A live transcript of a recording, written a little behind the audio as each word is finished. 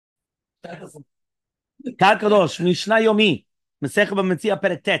Kal Kadosh, Mishna Yomi, Masechet Metzia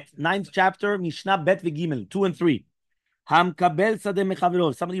Perek Tet, 9th chapter, Mishnah Bet V'Gimel, 2 and 3. Ham kabel sadeh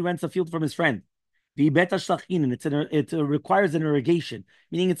mechavero. Somebody rents a field from his friend. V'ibet shlachin, and it requires an irrigation,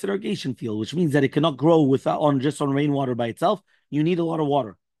 meaning it's an irrigation field, which means that it cannot grow just on rainwater by itself. You need a lot of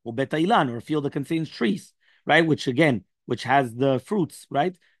water. Or bet ilan, or a field that contains trees, right? Which has the fruits,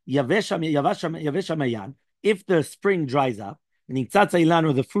 right? Yavesha mayan. If the spring dries up, meaning tzatz ilan,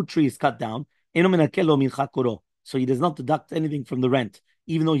 or the fruit tree is cut down, eno menakelo milcha koro. So he does not deduct anything from the rent,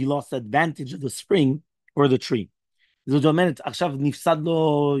 even though he lost the advantage of the spring or the tree. זאת אומרת, עכשיו נפסד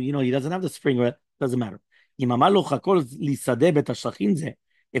לו, he doesn't have the spring, right? Doesn't matter. אם אמר לו חכול לשדה בית השטחים זה,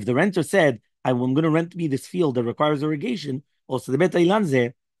 if the renter said, I'm going to rent me this field that requires irrigation, or שדה בית האילן זה,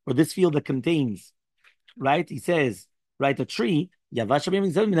 or this field that contains, right? He says, right, a tree, יבש שם ימין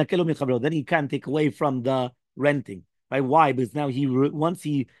זהו מנקה לו מחברו, then he can't take away from the renting, right? Why? Because now once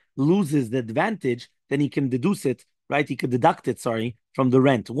he loses the advantage, then he can deduce it, right? He could deduct it, sorry, from the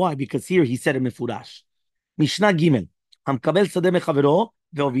rent. Why? Because here he said it mefurash. Mishnah Gimel. המקבל שדה מחברו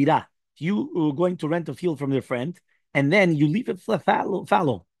והובירה. You are going to rent a field from your friend, and then you leave it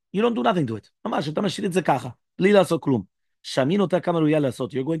fallow. You don't do nothing to it. ממש, אתה משאיר את זה ככה, בלי לעשות כלום. שמין אותה כמה ראויה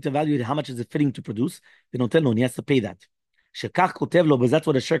לעשות. You're going to evaluate how much is it fitting to produce, ונותן לו, and he has to pay that. שכך כותב לו, but that's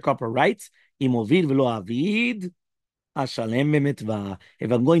what a sharecropper writes, אם הוביל ולא אביד, השלם במצווה.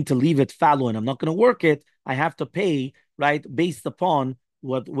 If I'm going to leave it fallow and I'm not going to work it, I have to pay, right, based upon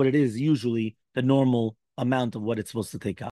what it is usually the normal amount of what it's supposed to take out.